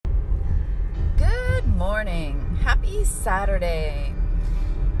morning. Happy Saturday.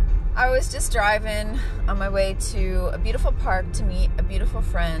 I was just driving on my way to a beautiful park to meet a beautiful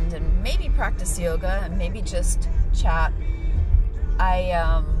friend and maybe practice yoga and maybe just chat.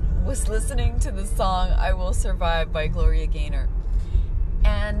 I was listening to the song I Will Survive by Gloria Gaynor.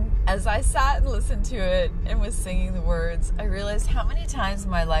 And as I sat and listened to it and was singing the words, I realized how many times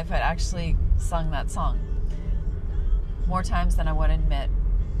in my life I'd actually sung that song. More times than I want to admit.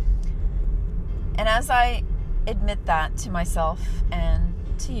 And as I admit that to myself and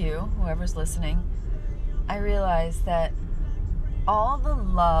to you, whoever's listening, I realized that all the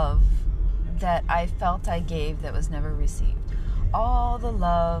love that I felt I gave that was never received, all the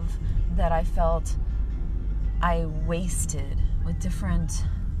love that I felt I wasted with different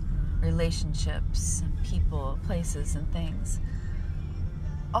relationships, people, places, and things,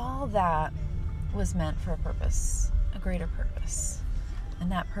 all that was meant for a purpose, a greater purpose.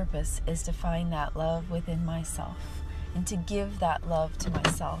 And that purpose is to find that love within myself and to give that love to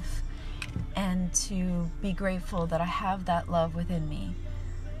myself and to be grateful that I have that love within me,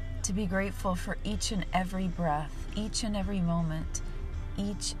 to be grateful for each and every breath, each and every moment,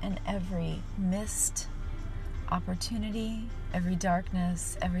 each and every missed opportunity, every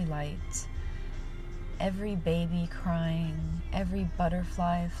darkness, every light, every baby crying, every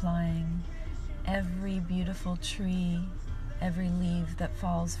butterfly flying, every beautiful tree, every leaf that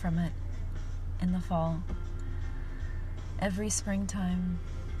falls from it in the fall, every springtime,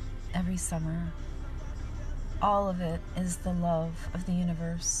 every summer. All of it is the love of the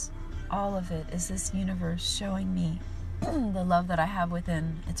universe. All of it is this universe showing me the love that I have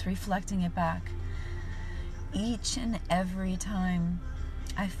within. It's reflecting it back. Each and every time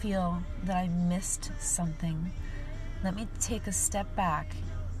I feel that I missed something, let me take a step back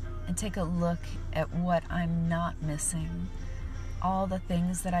and take a look at what I'm not missing. All the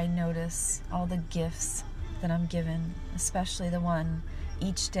things that I notice, all the gifts that I'm given, especially the one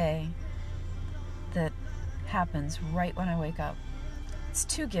each day that happens right when I wake up. It's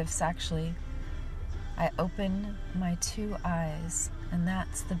 2 gifts actually. I open my 2 eyes, and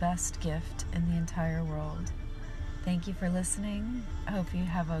that's the best gift in the entire world. Thank you for listening. I hope you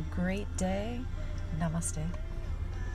have a great day. Namaste.